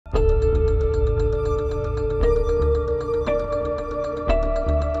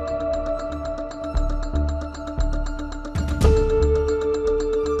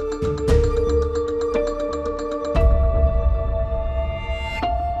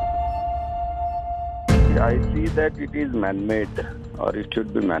I see that it is man-made, or it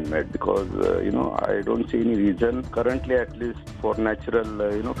should be man-made, because I don't see any reason currently, at least, for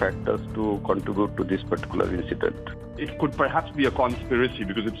natural factors to contribute to this particular incident. It could perhaps be a conspiracy,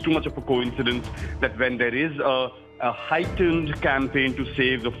 because it's too much of a coincidence that when there is a heightened campaign to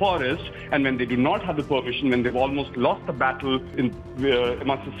save the forest, and when they do not have the permission, when they've almost lost the battle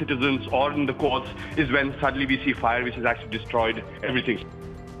amongst the citizens or in the courts, is when suddenly we see fire which has actually destroyed everything.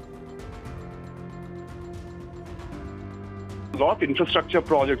 A lot of infrastructure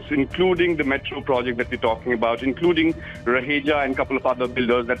projects, including the metro project that we're talking about, including Raheja and a couple of other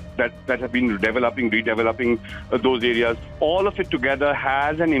builders that have been redeveloping those areas. All of it together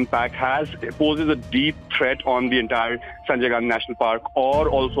has an impact, poses a deep threat on the entire Sanjay Gandhi National Park, or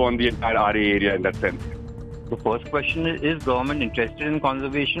also on the entire Aarey area in that sense. The first question is government interested in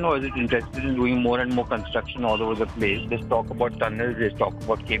conservation, or is it interested in doing more and more construction all over the place? There's talk about tunnels, there's talk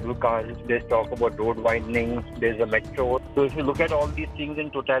about cable cars, there's talk about road widening, there's a metro. So if you look at all these things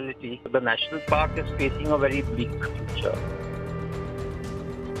in totality, the national park is facing a very bleak future.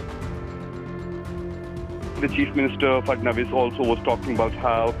 The Chief Minister Fadnavis also was talking about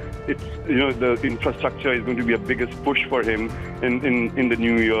how the infrastructure is going to be a biggest push for him in the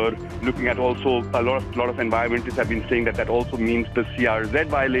new year. Looking at also a lot of environmentalists have been saying that also means the CRZ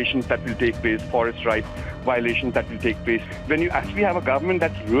violations that will take place, forest rights violations that will take place. When you actually have a government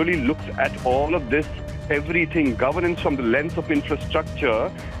that really looks at all of this, everything, governance from the lens of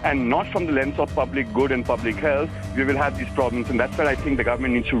infrastructure and not from the lens of public good and public health, we will have these problems. And that's where I think the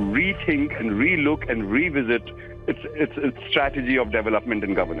government needs to rethink and relook and revisit its strategy of development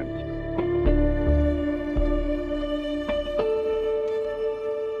and governance.